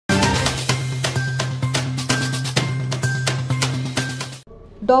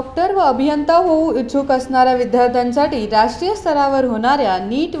Doctor व अभियंता होऊ इच्छुक असणाऱ्या विद्यार्थ्यांसाठी राष्ट्रीय स्तरावर होणाऱ्या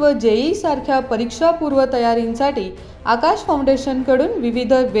नीट व जेईई सारख्या परीक्षापूर्व तयारींसाठी आकाश फाउंडेशनकडून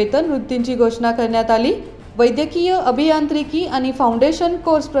विविध वेतन वृत्तींची घोषणा करण्यात आली। वैद्यकीय अभियांत्रिकी आणि फाउंडेशन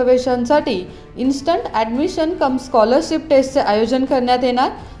कोर्स प्रवेशांसाठी इन्स्टंट ॲडमिशन कम स्कॉलरशिप टेस्टचे आयोजन करण्यात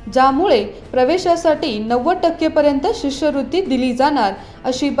येणार, ज्यामुळे प्रवेशासाठी 90% पर्यंत शिष्यवृत्ती दिली जाणार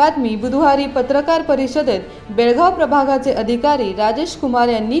अशी बातमी बुधवारी पत्रकार परिषदेत बेळगाव प्रभागाचे अधिकारी राजेश कुमार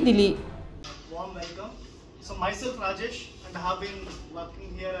यांनी दिली। Warm welcome. So myself Rajesh and I have been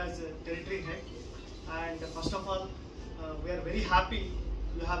working here as a territory head, and first of all we are very happy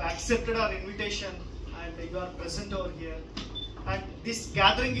you have accepted our invitation and you are present over here, and this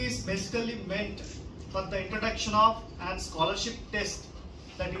gathering is basically meant for the introduction of an scholarship test,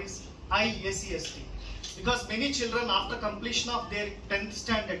 that is IACST, because many children after completion of their 10th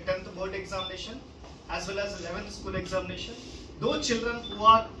standard 10th board examination as well as 11th school examination, those children who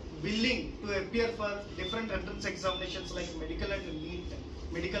are willing to appear for different entrance examinations like medical and NEET,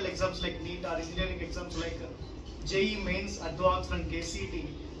 medical exams like NEET or engineering exams like JEE mains, advanced and KCET,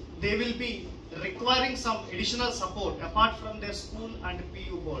 they will be requiring some additional support apart from their school and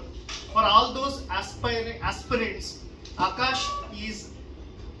PU board. For all those aspirants, Akash is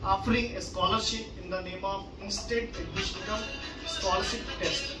offering a scholarship in the name of instant admission scholarship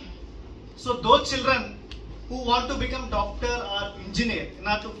test. So those children who want to become doctor or engineer, in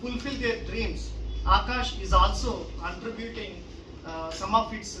order to fulfill their dreams, Akash is also contributing some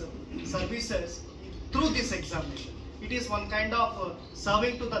of its services through this examination. It is one kind of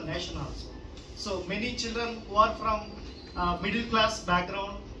serving to the nation also. So many children who are from middle class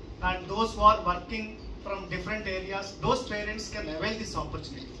background and those who are working from different areas, those parents can avail this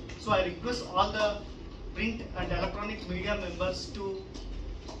opportunity. So I request all the print and electronic media members to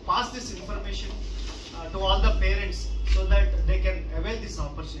pass this information to all the parents so that they can avail this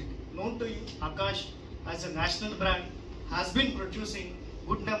opportunity. Known to you, Akash as a national brand has been producing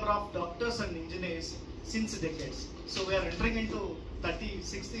good number of doctors and engineers since decades. So we are entering into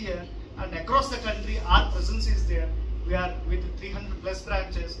 36th year, and across the country our presence is there. We are with 300 plus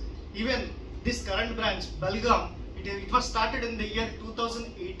branches. Even this current branch, belgaum, it was started in the year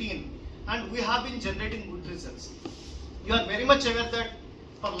 2018 and we have been generating good results. You are very much aware that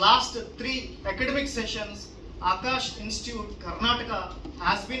for last 3 academic sessions, Akash Institute Karnataka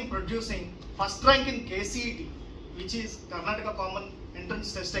has been producing first rank in KCET, which is Karnataka Common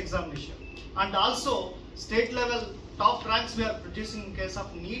Entrance Test Examination, and also state level top ranks we are producing in case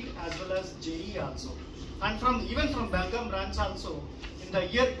of NEET as well as JEE also. And even from belgaum branch also, in the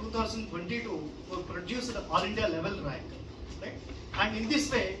year 2022 we produced all India level rank, right? And in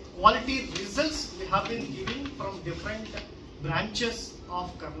this way quality results we have been giving from different branches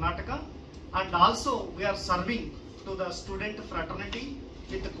of Karnataka, and also we are serving to the student fraternity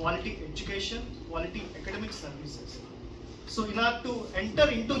with quality education, quality academic services. So in order to enter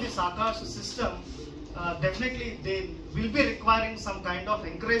into this Akash system, definitely they will be requiring some kind of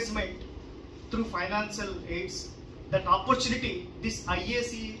encouragement through financial aids. That opportunity this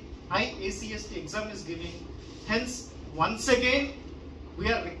IACST exam is giving. Hence, once again,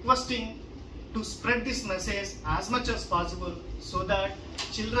 we are requesting to spread this message as much as possible so that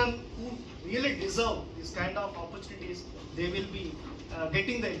children who really deserve this kind of opportunities, they will be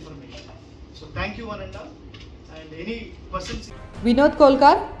getting the information. So thank you one and all. And any questions? Vinod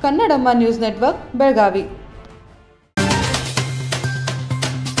Kolkar, Kannadamma news network, Belagavi.